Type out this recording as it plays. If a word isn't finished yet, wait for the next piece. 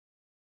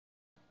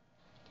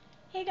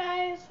Hey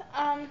guys,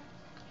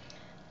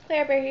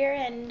 Claire Bear here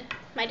and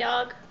my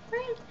dog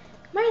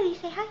Marley,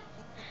 say hi.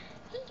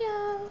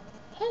 Hello.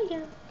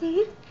 Hello.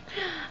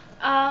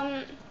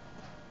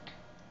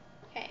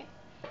 Okay.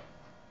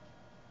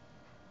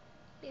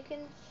 You can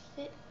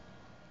sit,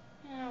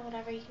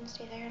 whatever, you can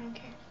stay there, I don't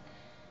care.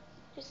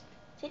 Just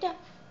sit down.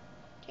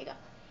 Okay, go.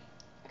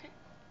 Okay.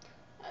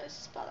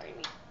 This is bothering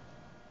me.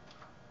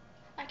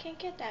 I can't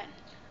get that.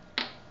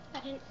 I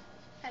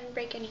didn't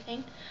break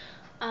anything.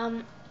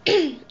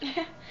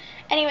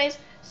 Anyways,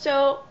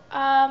 so,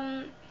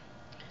 I'm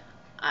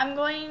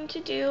going to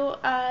do,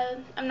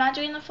 I'm not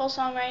doing the full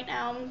song right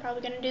now. I'm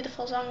probably going to do the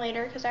full song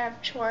later because I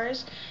have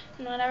chores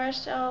and whatever.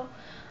 So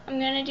I'm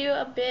going to do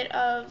a bit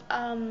of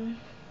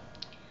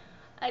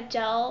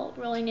Adele,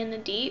 Rolling in the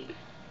Deep.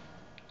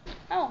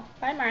 Oh,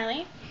 bye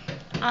Marley.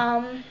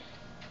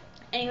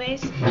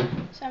 Anyways,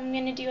 so I'm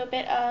going to do a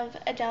bit of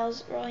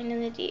Adele's Rolling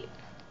in the Deep.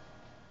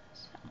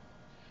 So,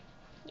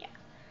 yeah.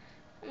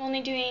 I'm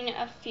only doing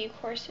a few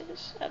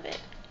courses of it.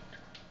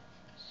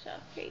 So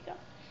here you go.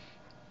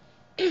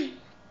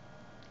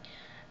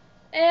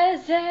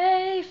 There's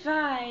a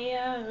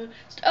fire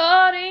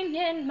starting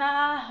in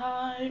my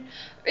heart,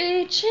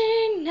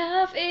 reaching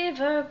a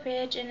fever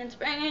pitch, and it's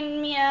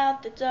bringing me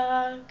out the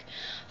dark.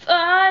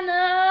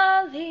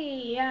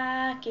 Finally,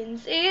 I can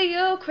see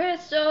you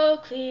crystal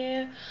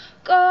clear.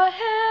 Go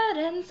ahead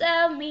and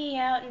sell me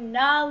out, and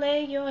I'll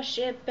lay your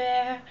ship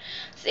bare.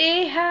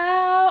 See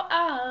how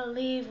I'll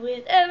leave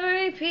with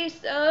every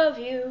piece of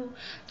you.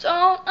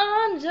 Don't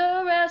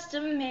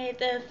underestimate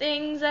the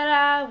things that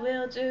I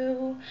will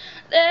do.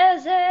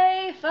 There's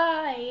a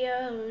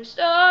fire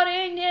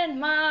starting in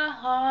my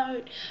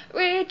heart,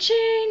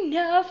 reaching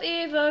a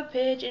fever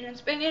pitch, and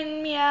it's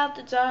bringing me out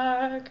the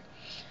dark.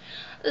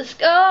 The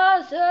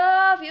scars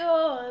of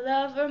your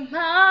love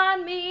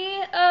remind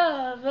me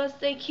of us.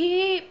 They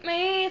keep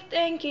me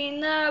thinking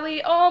that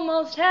we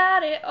almost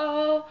had it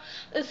all.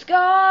 The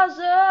scars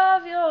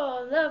of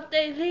your love,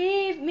 they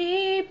leave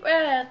me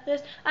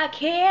breathless. I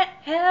can't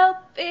help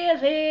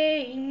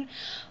feeling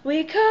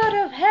we could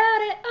have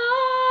had it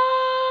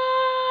all.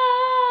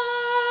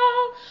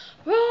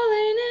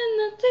 Rolling in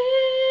the deep,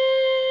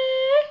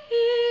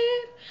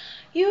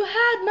 you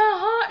had my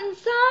heart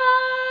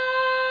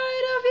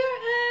inside of your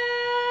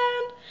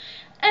hand,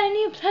 and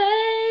you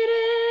played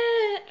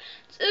it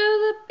to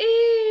the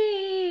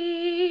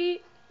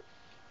beat.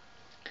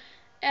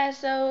 And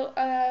so,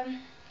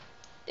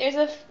 there's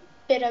a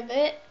bit of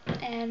it,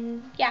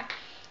 and yeah,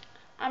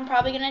 I'm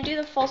probably gonna do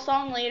the full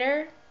song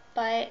later,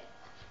 but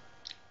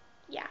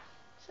yeah,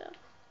 so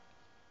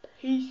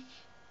peace.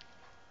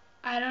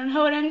 I don't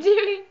know what I'm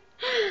doing.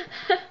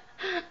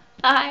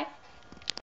 Bye.